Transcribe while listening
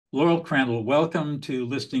Laura Crandall, welcome to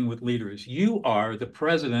Listening with Leaders. You are the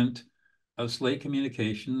president of Slate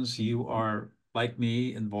Communications. You are, like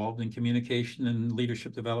me, involved in communication and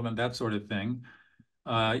leadership development, that sort of thing.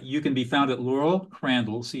 You can be found at Laura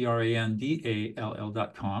Crandall,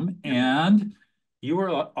 CRANDALL.com. And you are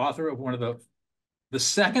author of one of the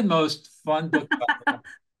second most fun book that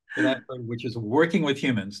I've heard, which is Working with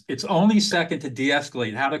Humans. It's only second to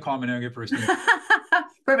De-escalate, How to Calm and Arrogant Person.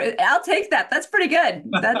 Perfect. I'll take that. That's pretty good.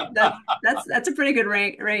 That's a pretty good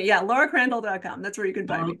rank. Yeah, lauracrandall.com. That's where you can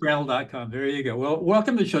find me. LauraCrandall.com. There you go. Well,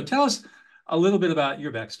 welcome to the show. Tell us a little bit about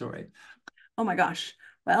your backstory. Oh my gosh.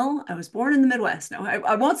 Well, I was born in the Midwest. No,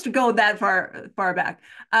 I won't go that far back.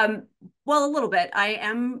 Well, a little bit. I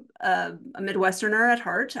am a Midwesterner at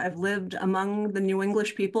heart. I've lived among the New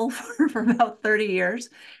English people for about 30 years.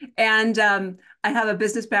 And I have a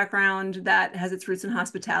business background that has its roots in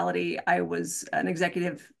hospitality. I was an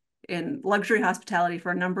executive in luxury hospitality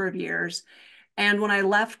for a number of years. And when I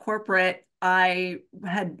left corporate, I'd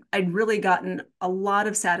really gotten a lot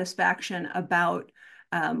of satisfaction about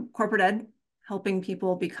corporate ed, helping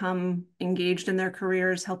people become engaged in their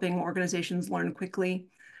careers, helping organizations learn quickly,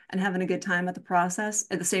 and having a good time at the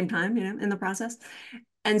same time, in the process.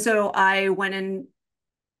 And so I went and,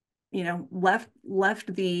 left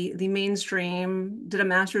the mainstream, did a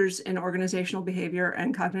master's in organizational behavior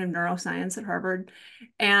and cognitive neuroscience at Harvard,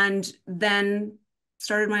 and then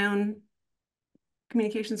started my own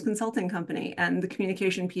communications consulting company. And the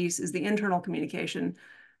communication piece is the internal communication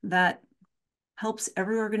that helps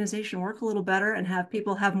every organization work a little better and have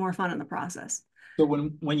people have more fun in the process. So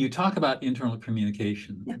when you talk about internal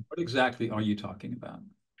communication, Yeah. what exactly are you talking about?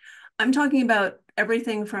 I'm talking about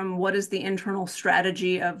everything from what is the internal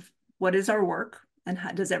strategy of what is our work and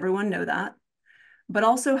how, does everyone know that? But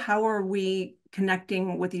also how are we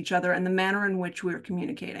connecting with each other and the manner in which we're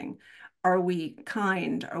communicating? Are we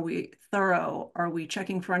kind? Are we thorough? Are we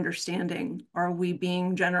checking for understanding? Are we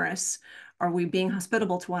being generous? Are we being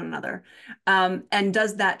hospitable to one another? And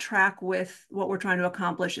does that track with what we're trying to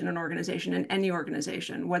accomplish in an organization, in any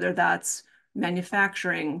organization, whether that's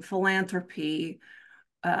manufacturing, philanthropy,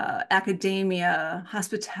 academia,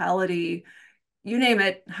 hospitality, you name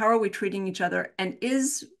it, how are we treating each other? And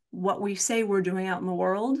is what we say we're doing out in the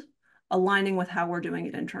world aligning with how we're doing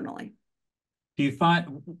it internally? Do you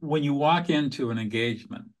find when you walk into an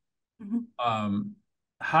engagement, Mm-hmm.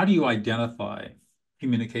 how do you identify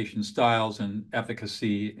communication styles and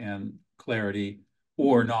efficacy and clarity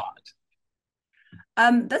or not?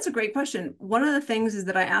 That's a great question. One of the things is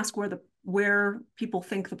that I ask where people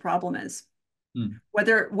think the problem is. Hmm.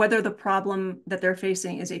 Whether the problem that they're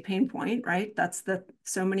facing is a pain point, right?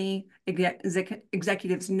 So many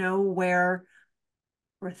executives know where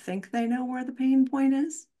or think they know where the pain point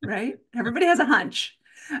is, right? Everybody has a hunch.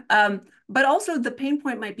 But also the pain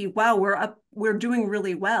point might be, wow, we're doing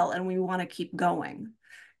really well and we want to keep going,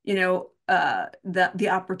 the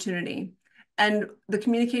opportunity. And the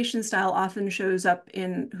communication style often shows up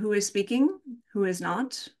in who is speaking, who is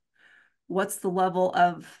not, what's the level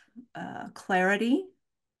of clarity,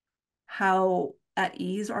 how at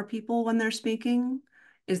ease are people when they're speaking,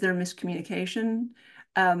 is there miscommunication,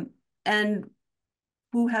 and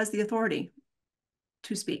who has the authority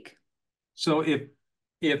to speak. So if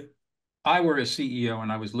I were a CEO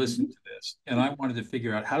and I was listening to this and I wanted to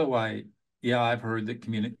figure out yeah, I've heard that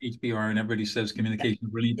HBR and everybody says communication is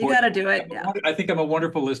really You got important. to do it. Yeah. I think I'm a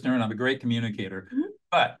wonderful listener and I'm a great communicator,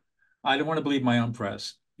 but I don't want to believe my own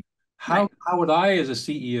press. How Right. would I, as a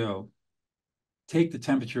CEO, take the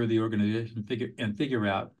temperature of the organization and figure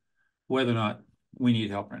out whether or not we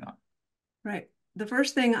need help or not? Right. The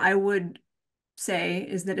first thing I would say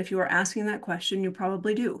is that if you are asking that question, you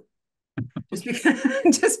probably do.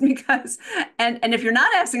 Just because, and if you're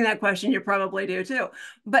not asking that question, you probably do too.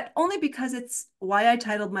 But only because it's why I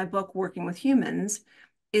titled my book Working with Humans,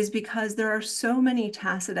 is because there are so many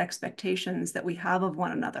tacit expectations that we have of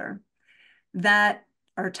one another that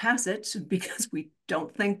are tacit because we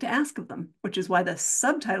don't think to ask of them, which is why the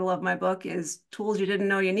subtitle of my book is Tools You Didn't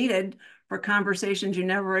Know You Needed for Conversations You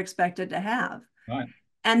Never Expected to Have. Right.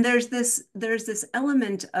 And there's this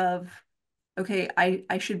element of, okay,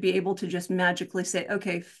 I should be able to just magically say,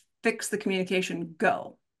 okay, fix the communication,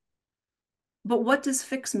 go. But what does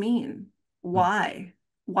fix mean? Why?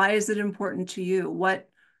 Why is it important to you? What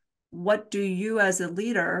do you as a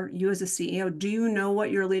leader, you as a CEO, do you know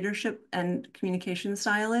what your leadership and communication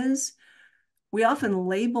style is? We often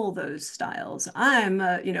label those styles.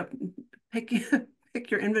 Pick pick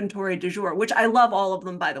your inventory du jour, which I love all of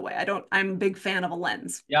them, by the way. I'm a big fan of a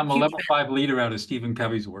lens. Yeah, I'm a Huge level fan. 5 leader out of Stephen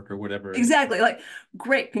Covey's work or whatever it is. Exactly. Like,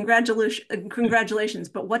 great, congratulations.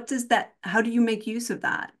 But how do you make use of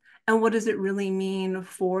that? And what does it really mean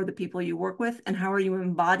for the people you work with? And how are you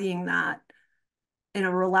embodying that in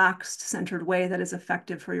a relaxed, centered way that is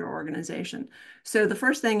effective for your organization? So the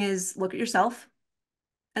first thing is look at yourself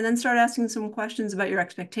and then start asking some questions about your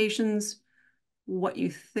expectations, what you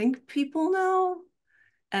think people know,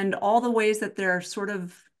 and all the ways that they're sort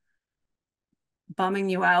of bumming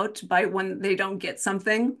you out by when they don't get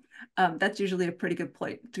something. That's usually a pretty good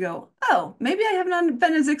point to go, oh, maybe I have not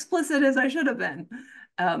been as explicit as I should have been.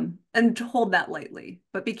 And to hold that lightly,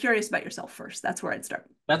 but be curious about yourself first. That's where I'd start.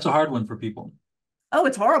 That's a hard one for people. Oh,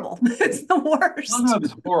 it's horrible. It's the None worst. of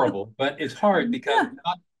it's horrible, but it's hard because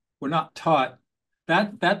Yeah. we're not taught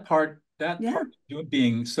that part Yeah. of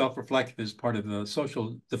being self-reflective is part of the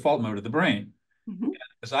social default mode of the brain. Mm-hmm.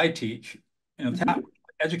 As I teach, Mm-hmm.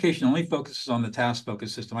 education only focuses on the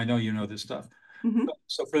task-focused system. I know you know this stuff. Mm-hmm.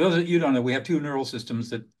 So for those that you don't know, we have two neural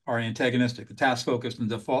systems that are antagonistic, the task-focused and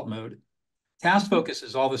default mode. Task focus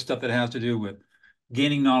is all the stuff that has to do with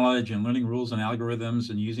gaining knowledge and learning rules and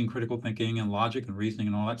algorithms and using critical thinking and logic and reasoning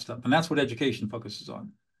and all that stuff. And that's what education focuses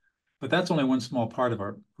on. But that's only one small part of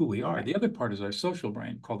who we are. Right. The other part is our social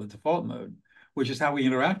brain called the default mode, which is how we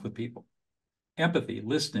interact with people. Empathy,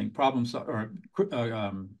 listening,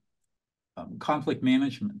 conflict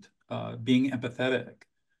management, being empathetic,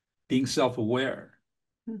 being self-aware.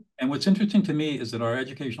 And what's interesting to me is that our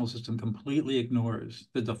educational system completely ignores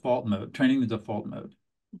the default mode, training the default mode,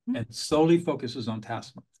 Mm-hmm. and solely focuses on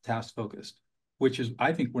task focused, which is,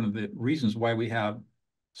 I think, one of the reasons why we have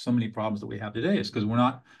so many problems that we have today is because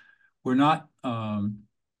we're not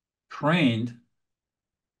trained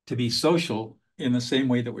to be social in the same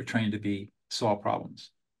way that we're trained to solve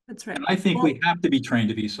problems. That's right. And I think Well, we have to be trained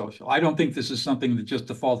to be social. I don't think this is something that just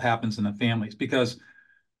default happens in the families because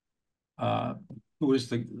who was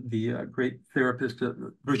the great therapist,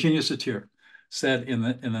 Virginia Satir, said in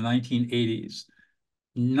the 1980s,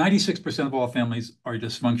 96% of all families are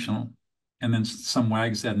dysfunctional, and then some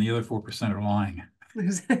wag said, and the other 4% are lying.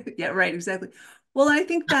 yeah, right, exactly. Well, I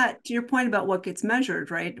think that to your point about what gets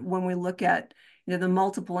measured, right? When we look at, the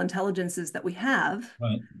multiple intelligences that we have,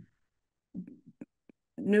 Right.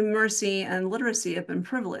 numeracy and literacy have been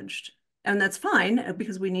privileged. And that's fine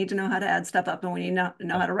because we need to know how to add stuff up and we need to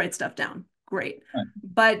know how to write stuff down. Great. Right.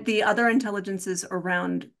 But the other intelligences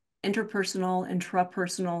around interpersonal,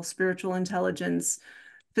 intrapersonal, spiritual intelligence,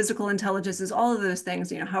 physical intelligences, all of those things,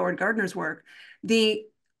 Howard Gardner's work,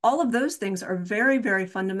 all of those things are very, very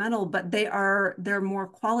fundamental, but they're more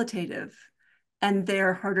qualitative and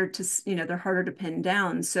they're harder to pin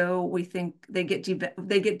down. So we think they get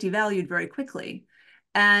devalued very quickly.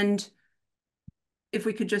 And if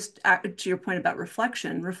we could just add to your point about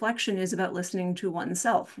reflection is about listening to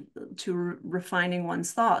oneself, to refining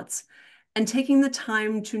one's thoughts and taking the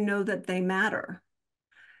time to know that they matter.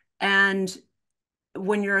 And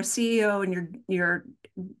when you're a CEO and you're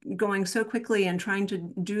going so quickly and trying to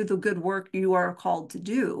do the good work you are called to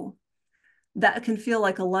do, that can feel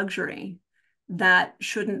like a luxury that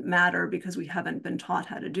shouldn't matter because we haven't been taught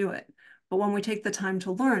how to do it. But when we take the time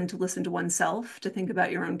to learn to listen to oneself, to think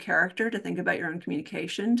about your own character, to think about your own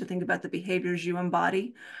communication, to think about the behaviors you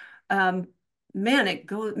embody, man, it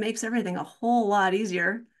makes everything a whole lot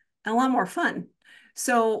easier and a lot more fun.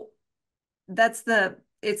 So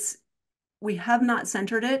we have not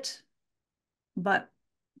centered it, but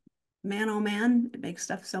man, oh man, it makes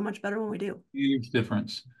stuff so much better when we do. Huge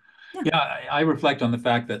difference. Yeah. Yeah, I reflect on the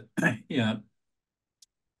fact that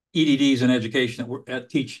EDDs in education that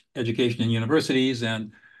teach education in universities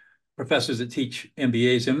and professors that teach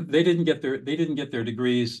MBAs, and they didn't get their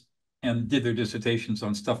degrees and did their dissertations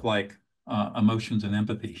on stuff like emotions and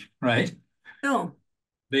empathy, right? No.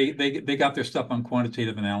 They got their stuff on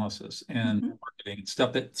quantitative analysis and marketing,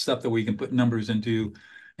 stuff that we can put numbers into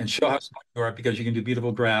and show how smart you are because you can do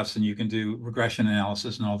beautiful graphs and you can do regression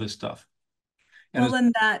analysis and all this stuff. And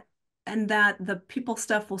Well, and that the people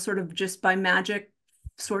stuff will sort of just by magic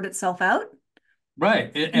sort itself out.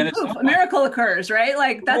 right, and it's Poof, not a miracle occurs, right?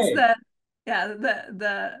 Like that's way.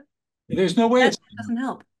 There's no way that doesn't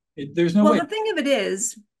help. there's no Well, way. the thing of it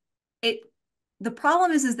is, it the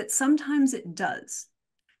problem is that sometimes it does.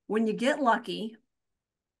 When you get lucky,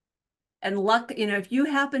 and luck, if you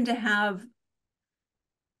happen to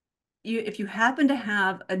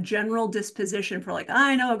have a general disposition for like,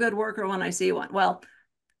 I know a good worker when I see one. Well,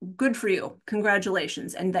 good for you.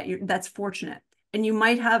 Congratulations. And that's fortunate. And you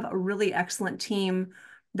might have a really excellent team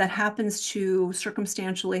that happens to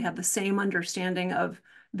circumstantially have the same understanding of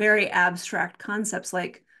very abstract concepts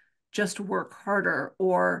like just work harder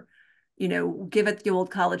or, give it the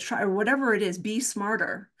old college try or whatever it is, be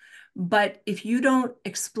smarter. But if you don't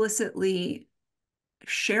explicitly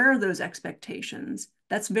share those expectations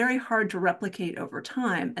that's very hard to replicate over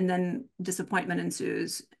time. And then disappointment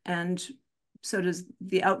ensues. And so does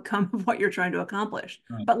the outcome of what you're trying to accomplish.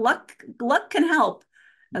 Right. But luck can help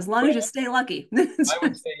as long as you stay lucky. I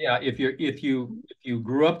would say, yeah, if you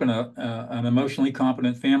grew up in an emotionally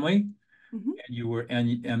competent family, Mhm. and you were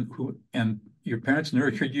and your parents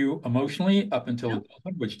nurtured you emotionally up until Yeah.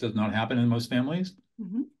 adulthood, which does not happen in most families,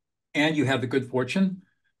 Mhm. and you have the good fortune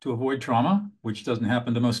to avoid trauma, which doesn't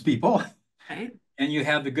happen to most people, Right. and you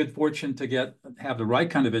have the good fortune to have the right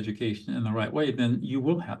kind of education in the right way, then you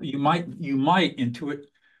might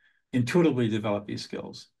intuitively develop these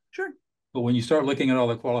skills. Sure. But when you start looking at all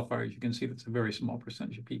the qualifiers, you can see that's a very small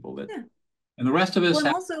percentage of people that, Yeah. and the rest of Well, us and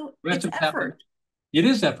have, also the rest it's of us have to, effort. it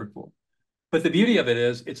is effortful. But the beauty of it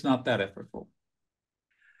is it's not that effortful.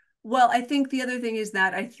 Well, I think the other thing is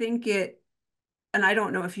that I think it, and I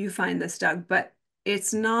don't know if you find this, Doug, but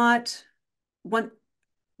it's not one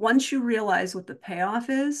once you realize what the payoff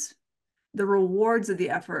is, the rewards of the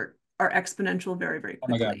effort are exponential very, very Oh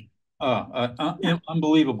my God. quickly. Yeah.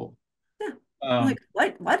 Unbelievable. Yeah. I'm Um,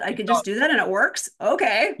 like, what? I could just do that and it works?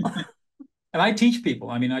 Okay. and I teach people,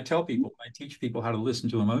 I mean, I teach people how to listen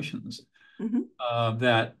to emotions, Mhm.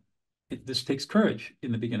 that this takes courage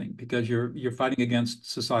in the beginning because you're fighting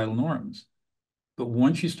against societal norms. But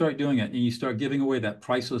once you start doing it and you start giving away that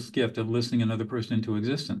priceless gift of listening another person into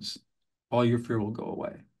existence, all your fear will go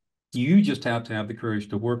away. You just have to have the courage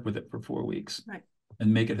to work with it for 4 weeks Right.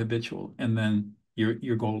 and make it habitual, and then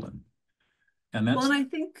you're golden. And Well, that's and I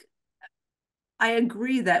think I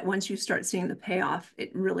agree that once you start seeing the payoff,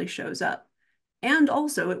 it really shows up. And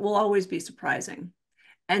also, it will always be surprising.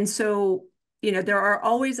 And so, there are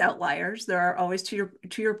always outliers. There are always, to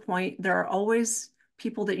your point, there are always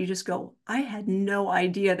people that you just go, I had no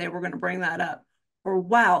idea they were going to bring that up, or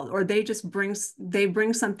wow, or they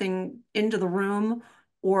bring something into the room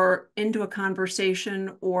or into a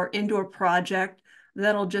conversation or into a project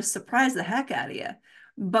that'll just surprise the heck out of you.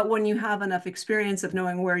 But when you have enough experience of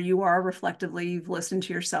knowing where you are reflectively, you've listened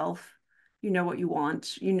to yourself, you know what you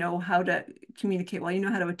want, you know how to communicate well, you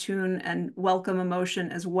know how to attune and welcome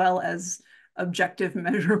emotion as well as objective,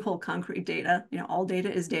 measurable, concrete data. All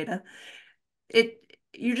data is data.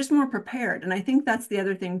 You're just more prepared. And I think that's the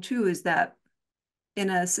other thing too, is that in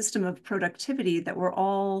a system of productivity that we're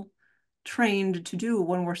all trained to do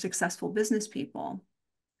when we're successful business people,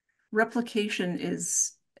 replication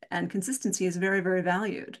is and consistency is very, very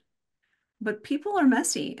valued. But people are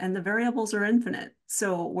messy and the variables are infinite.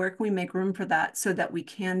 So where can we make room for that so that we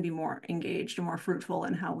can be more engaged and more fruitful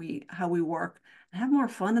in how we work and have more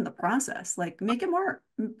fun in the process? Like make it more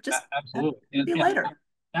just absolutely. be lighter.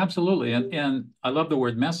 Absolutely. And I love the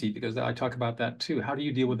word messy because I talk about that too. How do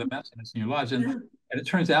you deal with the Mhm. messiness in your lives? And Yeah. it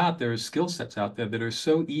turns out there's skill sets out there that are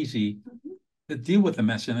so easy Mhm. to deal with the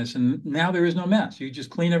messiness. And now there is no mess. You just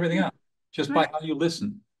clean everything Yeah. up just by Right. how you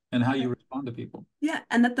listen and how you Right. respond to people. Yeah.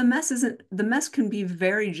 And that the mess can be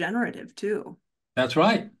very generative too. That's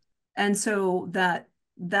right. And so that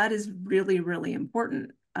is really, really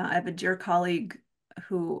important. I have a dear colleague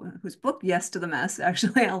whose book, Yes to the Mess,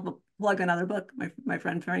 actually, I'll plug another book, my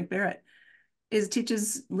friend Frank Barrett,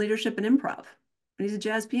 teaches leadership and improv. And he's a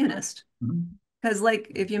jazz pianist. Mhm. Because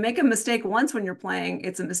like if you make a mistake once when you're playing,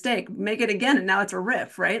 it's a mistake. Make it again and now it's a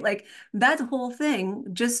riff, right? Like that whole thing,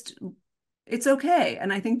 just it's okay.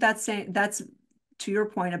 And I think that's to your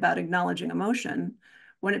point about acknowledging emotion,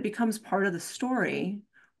 when it becomes part of the story,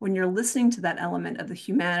 when you're listening to that element of the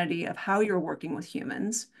humanity of how you're working with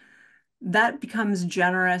humans, that becomes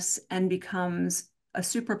generous and becomes a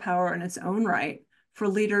superpower in its own right for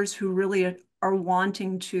leaders who really are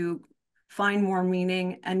wanting to find more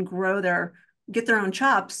meaning and get their own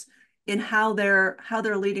chops in how they're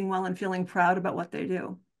leading well and feeling proud about what they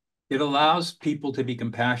do. It allows people to be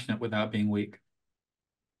compassionate without being weak.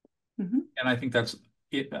 Mhm. And I think that's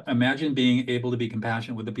it. Imagine being able to be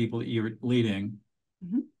compassionate with the people that you're leading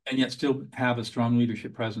Mhm. and yet still have a strong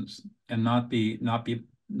leadership presence and not be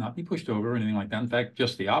pushed over or anything like that. In fact,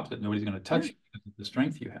 just the opposite. Nobody's going to Yeah, touch you because of the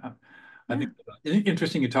strength you have. I yeah. think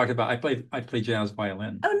interesting you talked about I play jazz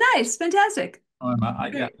violin. Oh, nice, fantastic. Yeah,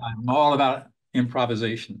 Great. I'm all about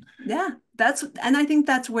improvisation. Yeah, and I think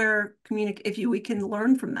that's where if we can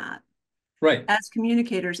learn from that Right. as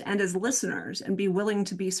communicators and as listeners and be willing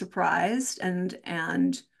to be surprised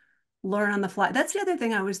and learn on the fly. That's the other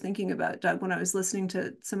thing I was thinking about, Doug, when I was listening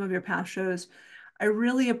to some of your past shows. I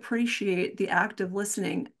really appreciate the act of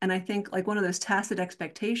listening. And I think like one of those tacit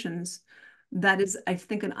expectations that is, I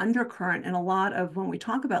think, an undercurrent in a lot of when we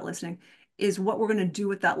talk about listening is what we're going to do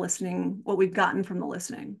with that listening, what we've gotten from the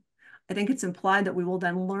listening. I think it's implied that we will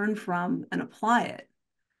then learn from and apply it.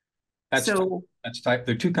 That's So type.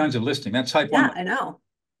 There are two kinds of listing. That's type yeah, one. I know.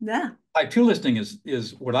 Yeah, Type two listing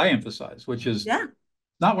is what I emphasize, which is yeah,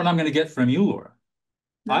 not what I'm going to get from you, Laura.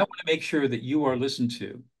 I no, want to make sure that you are listened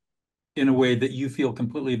to in a way that you feel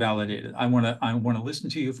completely validated. I want to listen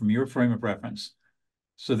to you from your frame of reference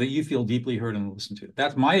so that you feel deeply heard and listened to.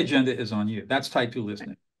 That's my agenda is on you. That's type two right.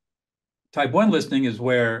 listening. Type one listening is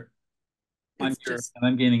where I'm It's here just and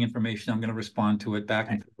I'm gaining information. I'm going to respond to it back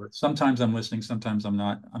right. and forth. Sometimes I'm listening, sometimes I'm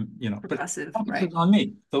not. But the Percussive, focus is right, on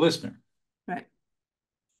me, the listener. right.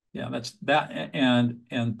 Yeah, that's that,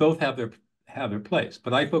 and both have their place.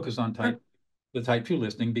 But I focus on Sure. the type two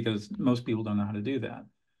listening because most people don't know how to do that.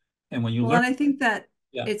 And when you Well, learn, and I think that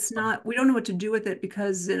yeah, it's not, we don't know what to do with it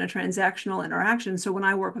because in a transactional interaction. So when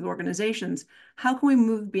I work with organizations, how can we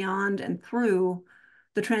move beyond and through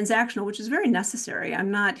the transactional, which is very necessary?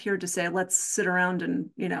 I'm not here to say, let's sit around and,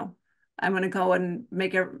 I'm going to go and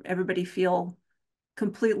make everybody feel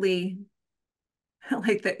completely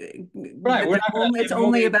like right. We're not going to it's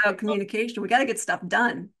only about communication. We got to get stuff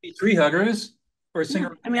done. be tree huggers or sing Yeah.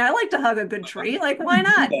 around. I mean, I like to hug a good tree. Like, We why can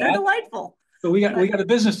do not? They're that, delightful. but we But got a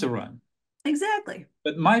business to run. exactly.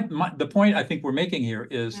 But the point I think we're making here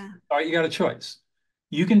is, Yeah. all right, you got a choice.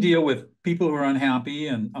 You can deal with people who are unhappy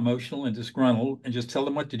and emotional and disgruntled and just tell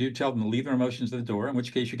them what to do, tell them to leave their emotions at the door, in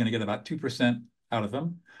which case you're going to get about 2% out of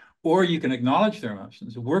them. Or you can acknowledge their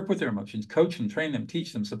emotions, work with their emotions, coach them, train them,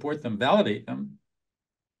 teach them, support them, validate them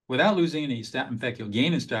without losing any stat. In fact, you'll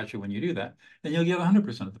gain in stature when you do that. Then you'll get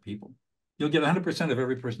 100% of the people. You'll get 100% of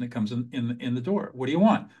every person that comes in the door. What do you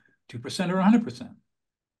want? 2% or 100%?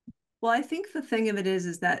 Well, I think the thing of it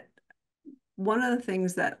is that one of the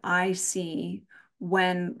things that I see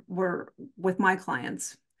when we're with my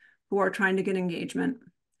clients who are trying to get engagement,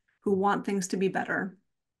 who want things to be better,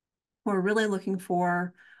 who are really looking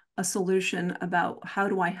for a solution about how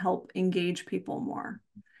do I help engage people more,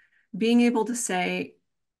 being able to say,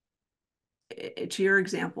 to your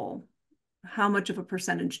example, how much of a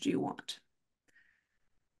percentage do you want?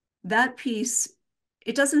 That piece,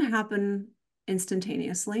 it doesn't happen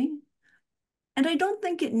instantaneously. And I don't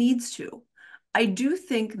think it needs to. I do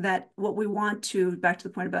think that what we want to, back to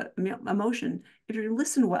the point about emotion, if you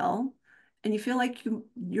listen well and you feel like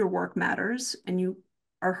your work matters and you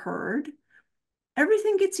are heard,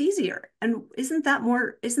 everything gets easier. And isn't that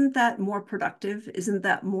more productive? Isn't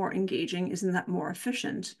that more engaging? Isn't that more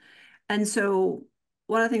efficient? And so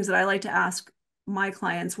one of the things that I like to ask my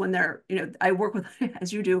clients when they're, I work with,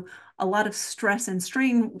 as you do, a lot of stress and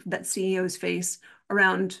strain that CEOs face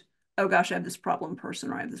around, oh gosh, I have this problem person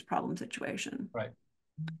or I have this problem situation. Right.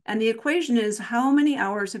 And the equation is how many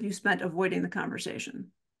hours have you spent avoiding the conversation?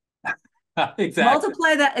 Exactly.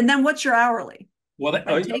 Multiply that, and then what's your hourly? Well,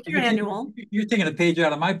 Right? Take your annual. you're taking a page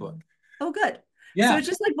out of my book. Oh, good. So Yeah. it's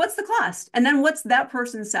just like, what's the cost? And then what's that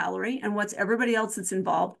person's salary and what's everybody else that's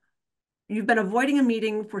involved? You've been avoiding a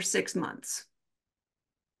meeting for 6 months.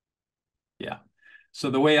 Yeah. So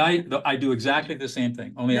the way I do exactly the same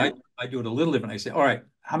thing, only Yeah. I do it a little different. I say, all right,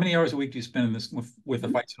 how many hours a week do you spend in this with the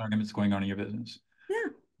Mhm. fights and arguments going on in your business? Yeah.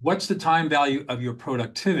 What's the time value of your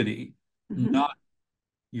productivity, Mhm. not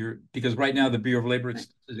because right now the Bureau of Labor Right.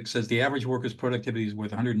 Statistics says the average worker's productivity is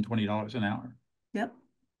worth $120 an hour. Yep.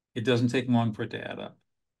 It doesn't take long for it to add up.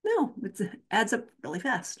 No, it adds up really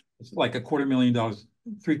fast. It's like $250,000,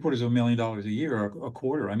 $750,000 a year, or a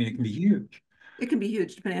quarter. I mean, it can be huge. It can be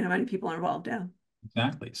huge depending on how many people are involved. Yeah.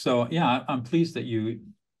 Exactly. So yeah, I'm pleased that you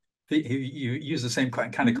use the same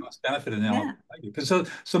kind of Mhm. cost benefit analysis Yeah. because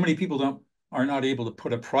so many people are not able to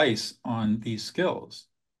put a price on these skills.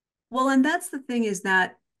 Well, and that's the thing is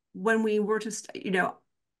that when we were to,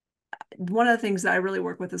 one of the things that I really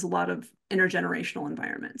work with is a lot of intergenerational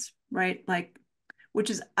environments, right? Like, which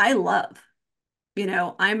is I love.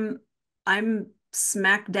 I'm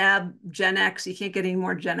smack dab Gen X. You can't get any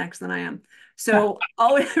more Gen X than I am. So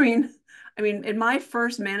always, in my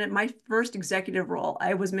first executive role,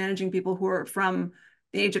 I was managing people who were from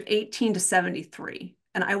the age of 18 to 73,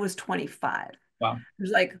 and I was 25. It Wow. was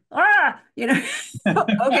like,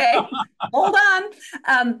 okay, hold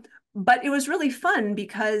on. But it was really fun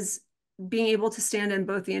because being able to stand in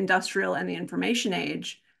both the industrial and the information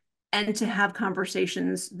age and to have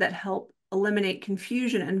conversations that help eliminate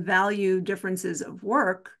confusion and value differences of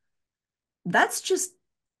work, that's just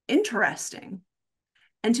interesting.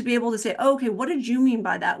 And to be able to say, oh, okay, what did you mean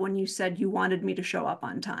by that when you said you wanted me to show up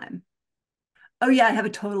on time? Oh, yeah, I have a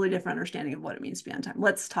totally different understanding of what it means to be on time.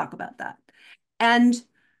 Let's talk about that. And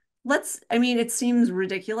it seems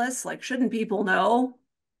ridiculous. Like, shouldn't people know?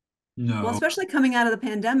 Well, No. especially coming out of the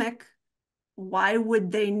pandemic, why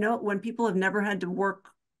would they know when people have never had to work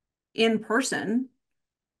in person?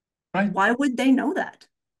 Right. Why would they know that?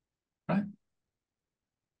 Right.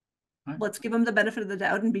 Right. Let's give them the benefit of the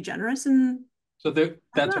doubt and be generous and So that's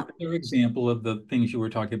help out. another example of the things you were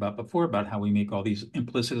talking about before about how we make all these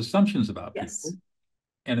implicit assumptions about people. Yes.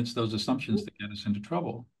 And it's those assumptions that get us into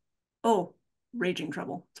trouble. Oh, raging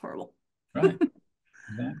trouble. It's horrible. Right.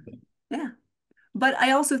 Exactly. Yeah. But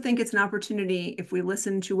I also think it's an opportunity if we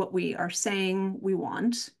listen to what we are saying we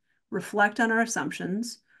want, reflect on our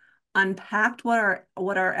assumptions, unpack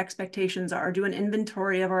what our expectations are, do an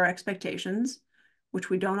inventory of our expectations, which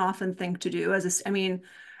we don't often think to do. I mean,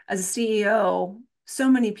 as a CEO, so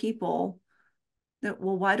many people that,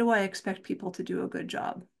 well, why do I expect people to do a good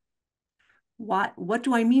job? What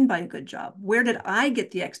do I mean by a good job? Where did I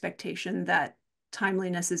get the expectation that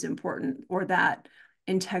timeliness is important or that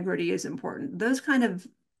integrity is important? Those questions,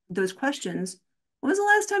 when was the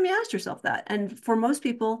last time you asked yourself that? And for most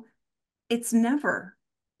people, it's never.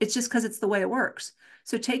 It's just because it's the way it works.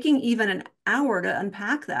 So taking even an hour to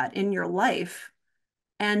unpack that in your life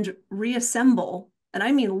and reassemble, and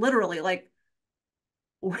I mean literally like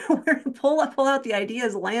pull out the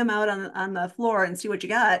ideas, lay them out on the floor and see what you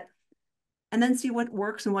got, and then see what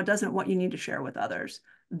works and what doesn't, what you need to share with others.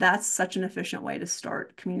 That's such an efficient way to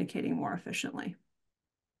start communicating more efficiently.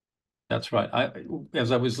 That's right.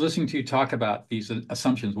 As I was listening to you talk about these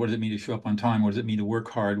assumptions, what does it mean to show up on time? What does it mean to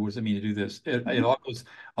work hard? What does it mean to do this? It all goes,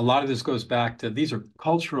 a lot of this goes back to these are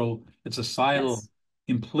cultural, it's societal, Yes.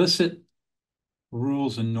 implicit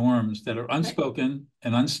rules and norms that are Right. unspoken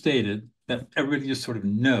and unstated that everybody just sort of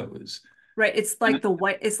knows. Right. And It's like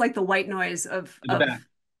the white noise in the back of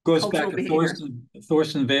goes back cultural to behavior.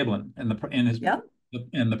 Thorstein Veblen Yep.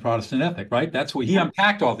 and the Protestant ethic, right? That's what he Yep.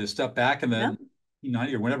 unpacked all this stuff back in the Yep.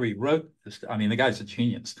 90 or whenever he wrote this. I mean, the guy's a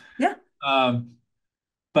genius. Yeah. Um,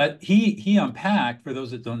 but he unpacked, for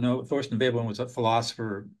those that don't know, Thorstein Veblen was a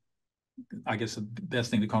philosopher. I guess the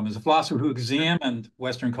best thing to call him is a philosopher who examined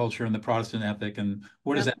Western culture and the Protestant ethic and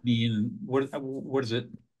what does Yep. that mean and what is it?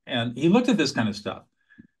 And he looked at this kind of stuff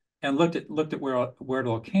and looked at where it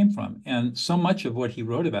all came from. And so much of what he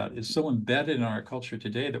wrote about is so embedded in our culture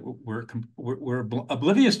today that we're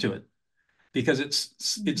oblivious to it because it's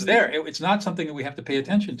Mhm. there. It's not something that we have to pay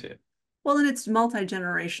attention to. Well, and it's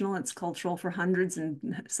multi-generational. It's cultural for hundreds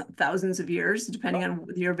and thousands of years, depending on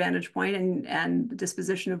your vantage point and the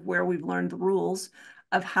disposition of where we've learned the rules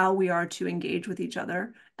of how we are to engage with each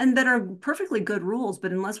other, and that are perfectly good rules.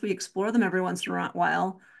 But unless we explore them every once in a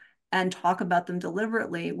while and talk about them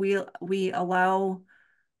deliberately, we allow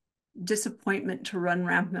disappointment to run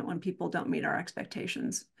rampant when people don't meet our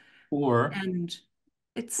expectations, Or and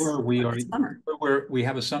or we are it's a bummer. where we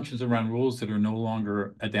have assumptions around rules that are no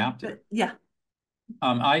longer adaptive. But yeah,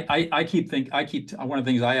 I keep one of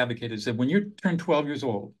the things I advocate is that when you turn 12 years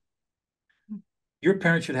old, your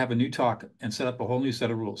parents should have a new talk and set up a whole new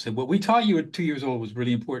set of rules. Say, what we taught you at 2 years old was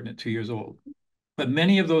really important at 2 years old, but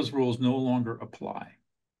many of those rules no longer apply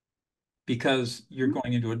because you're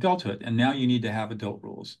going into adulthood and now you need to have adult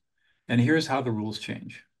rules. And here's how the rules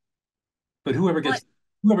change. But well, whoever gets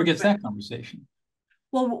right. that conversation.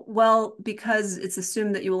 Well, because it's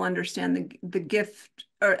assumed that you will understand the gift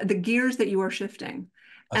or the gears that you are shifting.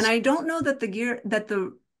 And I don't know that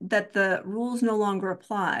the rules no longer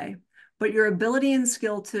apply, but your ability and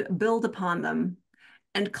skill to build upon them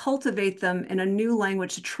and cultivate them in a new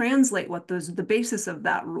language to translate what the basis of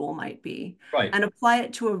that rule might be Right. and apply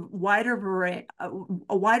it to a wider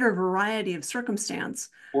variety of circumstance.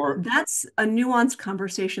 Or That's a nuanced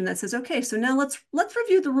conversation that says, okay, so now let's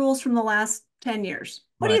review the rules from the last 10 years.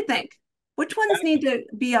 What do right. you think? Which ones need Exactly.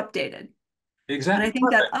 to be updated? And I Exactly.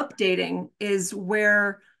 think that updating is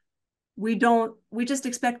where we just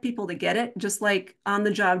expect people to get it, just like on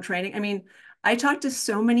the job training. I mean, I talk to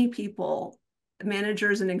so many people,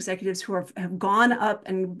 managers and executives who have gone up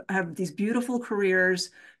and have these beautiful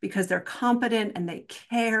careers because they're competent and they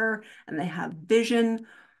care and they have vision.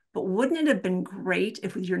 But wouldn't it have been great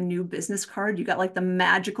if with your new business card, you got like the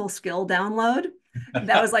magical skill download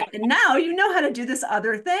that was like, and now you know how to do this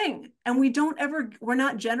other thing. And we're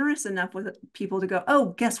not generous enough with people to go, oh,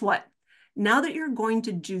 guess what? Now that you're going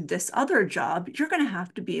to do this other job, you're going to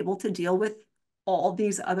have to be able to deal with all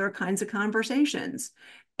these other kinds of conversations.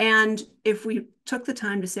 And if we took the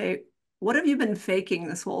time to say, what have you been faking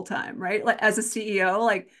this whole time, right? Like as a CEO,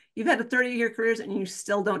 like you've had a 30-year careers and you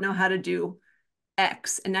still don't know how to do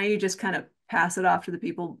X. And now you just kind of pass it off to the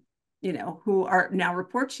people, who are now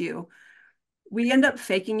report to you. We end up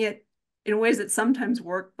faking it in ways that sometimes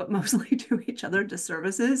work, but mostly do each other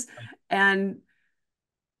disservices. And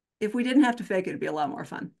if we didn't have to fake it, it'd be a lot more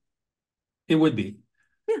fun. it would be.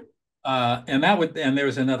 Yeah. And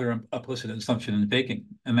there's another implicit assumption in baking,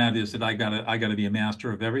 and that is that I gotta be a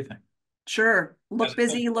master of everything. Sure. As Look opposed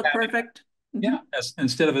busy, to look having, perfect. yeah,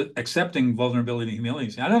 instead of accepting vulnerability and humility,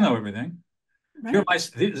 saying, I don't know everything. Right.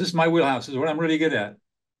 This is my wheelhouse. This is what I'm really good at.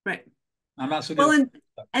 Right. I'm not so good Well, at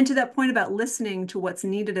and to that point about listening to what's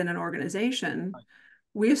needed in an organization,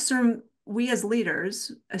 we as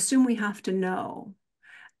leaders assume we have to know.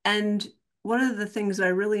 And one of the things that I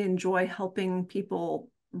really enjoy helping people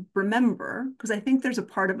remember, because I think there's a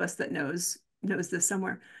part of us that knows this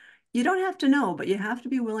somewhere. You don't have to know, but you have to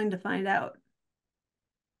be willing to find out.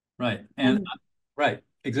 right. And And right,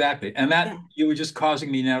 exactly. And that yeah, you were just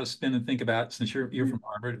causing me now to spin and think about, since you're yeah, from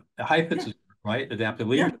Harvard, the Heifetz yeah, is right, adaptive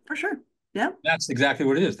yeah, leadership. for sure. Yep, That's exactly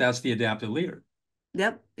what it is. That's the adaptive leader.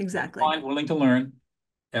 yep, exactly. Find, willing to learn,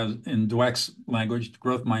 as in Dweck's language,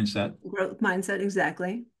 growth mindset. Growth mindset,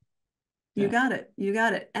 exactly. You Yeah. got it. You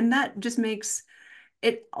got it. And that just makes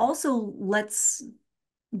it also lets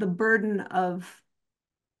the burden of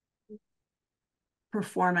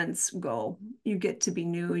performance go. You get to be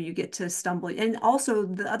new, you get to stumble. And also,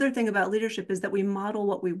 the other thing about leadership is that we model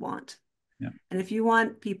what we want. Yeah. And if you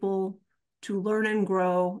want people to learn and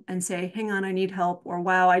grow and say, hang on, I need help, or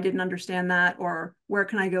wow, I didn't understand that, or where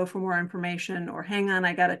can I go for more information, or hang on,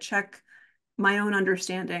 I got to check my own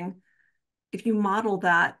understanding. If you model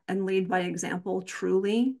that and lead by example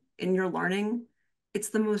truly in your learning, it's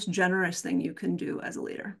the most generous thing you can do as a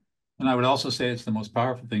leader. And I would also say it's the most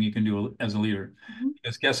powerful thing you can do as a leader. Mhm.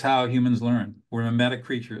 Because guess how humans learn? We're mimetic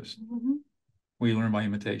creatures. Mhm. We learn by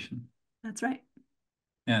imitation. That's right.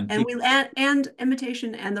 And And people, we and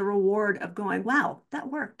imitation and the reward of going, wow, that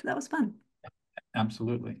worked. That was fun.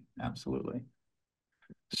 absolutely, absolutely.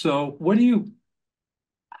 So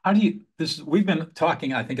how do you, we've been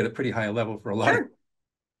talking, I think, at a pretty high level for a lot of, Sure.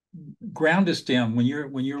 ground us down Sure.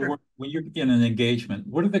 when you're in an engagement.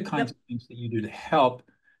 What are the kinds Yep. of things that you do to help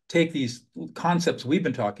take these concepts we've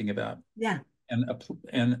been talking about Yeah.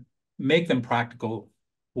 and make them practical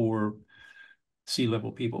for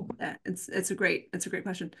C-level people? Yeah. It's a great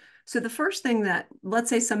question. So the first thing that, let's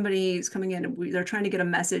say somebody is coming in and they're trying to get a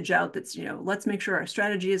message out that's, let's make sure our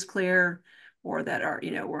strategy is clear, or that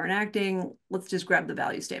we're enacting, let's just grab the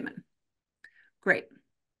value statement. Great.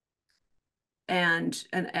 And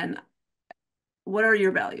what are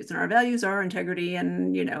your values? And our values are integrity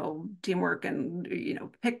and, teamwork, and,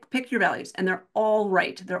 pick your values. And they're all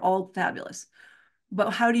right. They're all fabulous.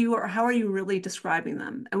 But how are you really describing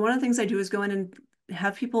them? And one of the things I do is go in and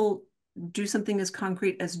have people do something as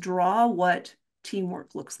concrete as draw what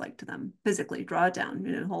teamwork looks like to them physically, draw it down,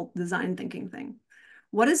 the whole design thinking thing.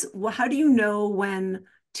 How do you know when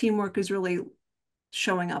teamwork is really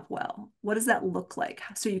showing up well? What does that look like?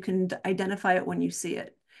 So you can identify it when you see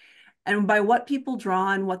it. And by what people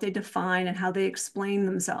draw and what they define and how they explain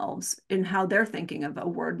themselves in how they're thinking of a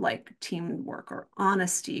word like teamwork or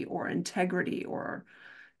honesty or integrity or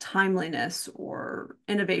timeliness or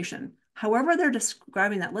innovation. However, they're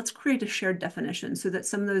describing that, let's create a shared definition so that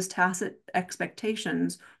some of those tacit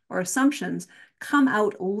expectations or assumptions come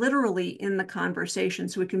out literally in the conversation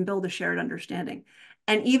so we can build a shared understanding.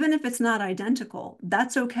 And even if it's not identical,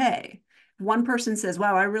 that's okay. One person says,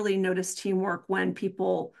 wow, I really notice teamwork when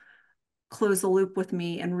people close the loop with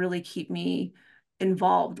me and really keep me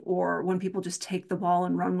involved, or when people just take the ball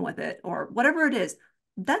and run with it, or whatever it is,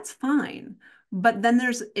 that's fine. But then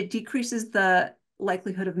it decreases the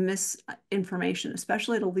likelihood of misinformation,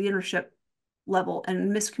 especially at a leadership level,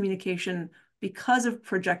 and miscommunication because of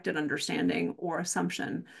projected understanding or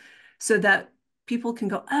assumption, so that people can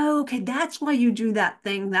go, oh, okay, that's why you do that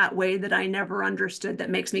thing that way that I never understood that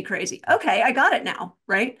makes me crazy. Okay, I got it now,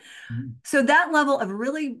 right? Mhm. So that level of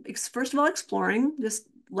really, first of all, exploring, just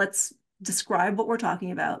let's describe what we're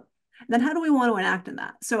talking about. Then how do we want to enact in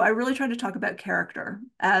that? So I really try to talk about character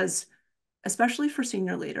as, especially for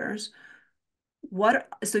senior leaders.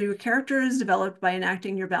 So your character is developed by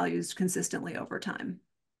enacting your values consistently over time.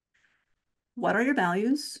 What are your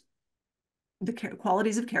values? The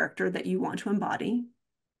qualities of character that you want to embody: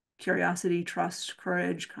 curiosity, trust,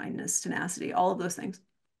 courage, kindness, tenacity, all of those things.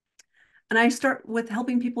 And I start with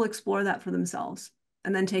helping people explore that for themselves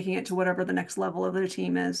and then taking it to whatever the next level of their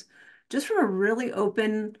team is, just from a really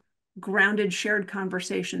open, grounded, shared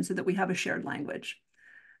conversation so that we have a shared language.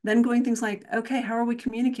 Then going things like, okay, how are we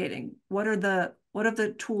communicating? What are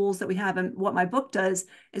the tools that we have? And what my book does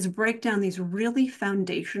is break down these really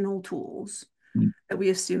foundational tools that we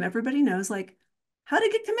assume everybody knows, like how to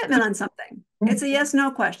get commitment on something. It's a yes, no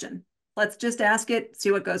question. Let's just ask it, see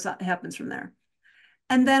what happens from there.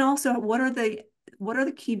 And then also, what are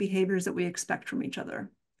the key behaviors that we expect from each other?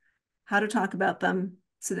 How to talk about them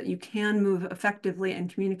so that you can move effectively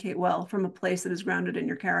and communicate well from a place that is grounded in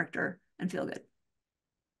your character and feel good.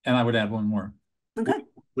 And I would add one more. Okay.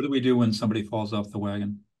 What do we do when somebody falls off the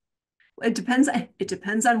wagon? It depends. It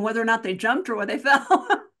depends on whether or not they jumped or where they fell.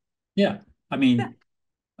 Yeah. I Yeah.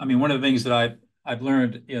 mean, one of the things that I've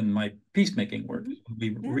learned in my peacemaking work Mhm. is when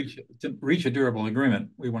we Yeah. reach a durable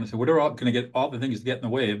agreement, we want to say, what are all going to get all the things that get in the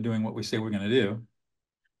way of doing what we say we're going to do?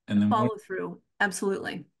 And then what Follow through.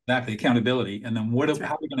 Absolutely. exactly accountability. And then That's how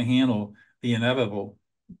right. are we going to handle the inevitable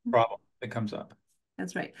Mhm. problem that comes up?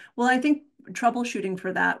 That's right. Well, I think troubleshooting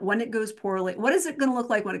for that, when it goes poorly, what is it going to look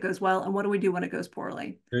like when it goes well? And what do we do when it goes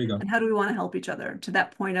poorly? There you go. And how do we want to help each other to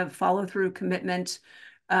that point of follow through, commitment?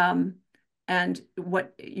 Um, and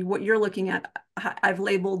what you're looking at, I've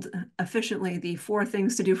labeled efficiently the 4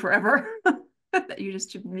 things to do forever. That you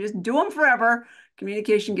just do them forever.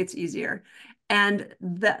 Communication gets easier. And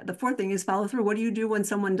the 4th thing is follow through. What do you do when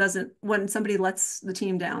when somebody lets the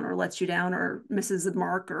team down or lets you down or misses the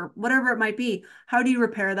mark or whatever it might be? How do you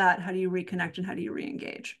repair that? How do you reconnect and how do you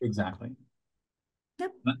reengage? Exactly.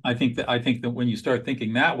 Yep. I think that when you start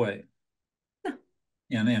thinking that way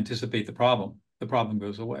Yeah. and anticipate the problem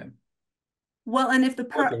goes away. Well, and if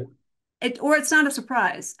Okay. or it's not a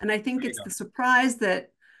surprise. And I think There you it's go. the surprise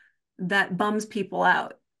that bums people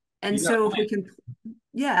out. And You got so a if we plan. can,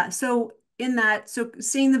 yeah, so in that, so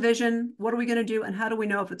seeing the vision, what are we going to do and how do we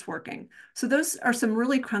know if it's working? So those are some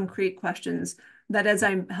really concrete questions that as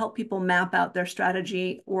I help people map out their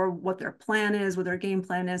strategy or what their plan is, what their game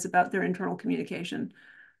plan is about their internal communication.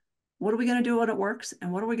 What are we going to do when it works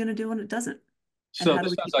and what are we going to do when it doesn't? And So how do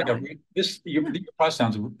this we sounds keep like going? Yeah, your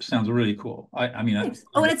process sounds really cool. I mean, thanks.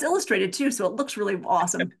 Oh, and it's illustrated too, so it looks really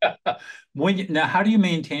awesome. now, how do you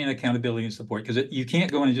maintain accountability and support? Because you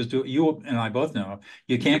can't go in and just do it. You and I both know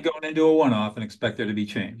you can't go in and do a one-off and expect there to be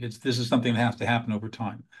change. This is something that has to happen over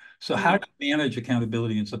time. So how No. do you manage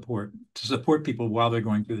accountability and support to support people while they're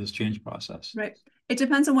going through this change process? Right. It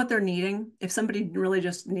depends on what they're needing. If somebody really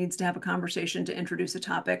just needs to have a conversation to introduce a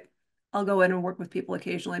topic, I'll go in and work with people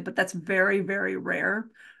occasionally, but that's very, very rare.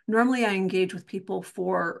 Normally, I engage with people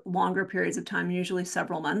for longer periods of time, usually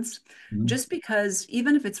several months, Mhm. just because,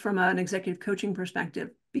 even if it's from an executive coaching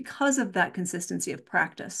perspective, because of that consistency of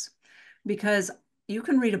practice. Because you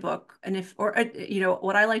can read a book, and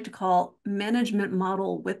what I like to call management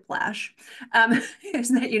model whiplash, is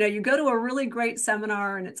that you go to a really great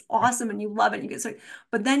seminar and it's awesome and you love it and you get so,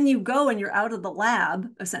 but then you go and you're out of the lab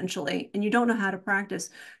essentially and you don't know how to practice.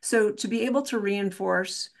 So to be able to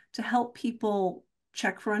reinforce, to help people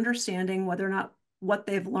check for understanding whether or not what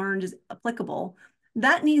they've learned is applicable,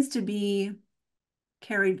 that needs to be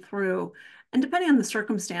carried through. And depending on the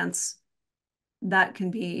circumstance, that can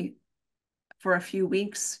be for a few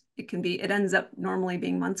weeks. It ends up normally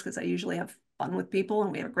being months because I usually have fun with people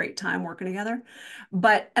and we have a great time working together.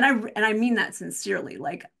 But, and I mean that sincerely,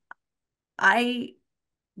 like I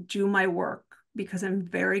do my work because I'm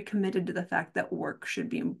very committed to the fact that work should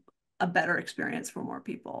be a better experience for more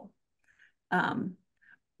people. Um,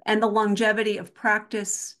 and the longevity of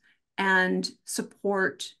practice and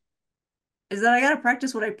support is that I got to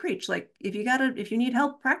practice what I preach. Like if you need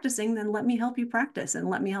help practicing, then let me help you practice and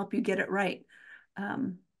let me help you get it right.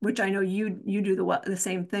 Which I know you do the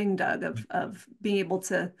same thing, Doug, of being able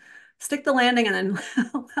to stick the landing and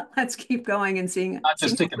then let's keep going and Not just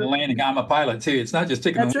seeing sticking the how landing. I'm a pilot too. It's not just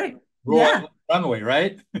sticking the that's landing, right. roll out Yeah. the runway,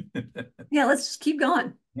 right? Yeah, let's just keep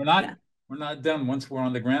going. We're not Yeah. we're not done once we're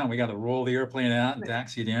on the ground. We got to roll the airplane out and Right.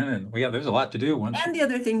 taxi it in, and there's a lot to do once you. And the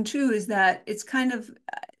other thing too is that it's kind of,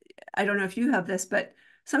 I don't know if you have this, but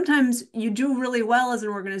sometimes you do really well as an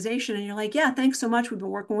organization and you're like, yeah, thanks so much. We've been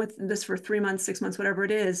working with this for 3 months, 6 months, whatever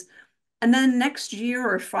it is. And then next year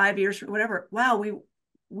or 5 years, whatever, wow,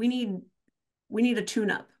 we need we need a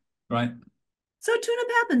tune-up. Right. So a tune-up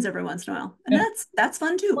happens every once in a while. And Yeah. that's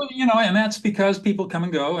fun Well, too. and that's because people come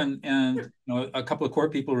and go, and Yeah. a couple of core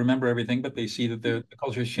people remember everything, but they see that the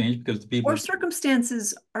culture has changed because the Or people.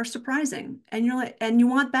 circumstances are surprising and you're like, and you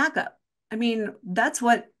want backup. I mean, that's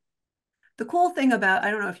what the cool thing about, I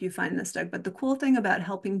don't know if you find this, Doug, but the cool thing about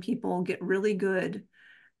helping people get really good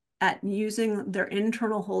at using their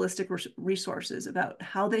internal holistic resources about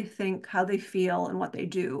how they think, how they feel, and what they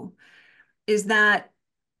do is that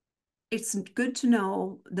it's good to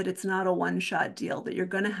know that it's not a one-shot deal, that you're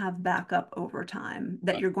going to have backup over time,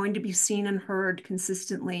 that you're going to be seen and heard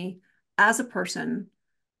consistently as a person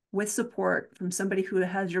with support from somebody who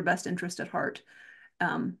has your best interest at heart.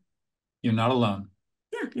 Um, You're not alone.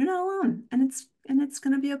 yeah, you're not alone, and it's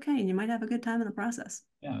going to be okay, and you might have a good time in the process.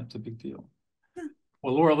 Yeah, it's a big deal. Yeah.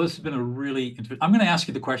 Well, Laura, this has been a really interesting. I'm going to ask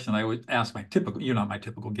you the question I would ask my typical. You're not my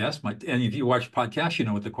typical guest. And if you watch podcasts, you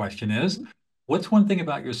know what the question is. Mm-hmm. What's one thing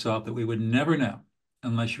about yourself that we would never know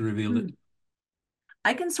unless you revealed it?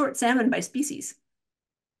 I can sort salmon by species.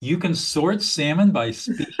 You can sort salmon by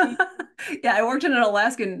species? Yeah, I worked in an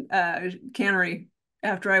Alaskan cannery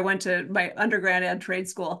after I went to my undergrad and trade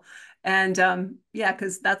school. And yeah,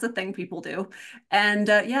 because that's a thing people do. And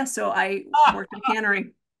yeah, so I worked in a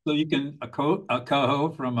cannery. So you can a coho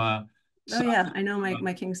from a Oh yeah, I know uh,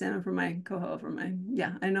 my king salmon from my coho from my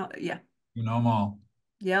yeah, I know. Yeah. you know them all.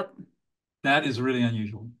 Yep. That is really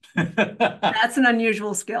unusual. That's an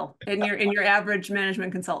unusual skill in your average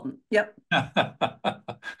management consultant. Yep.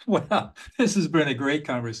 Well, this has been a great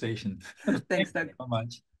conversation. Thank Thanks, you Doug. so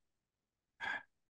much.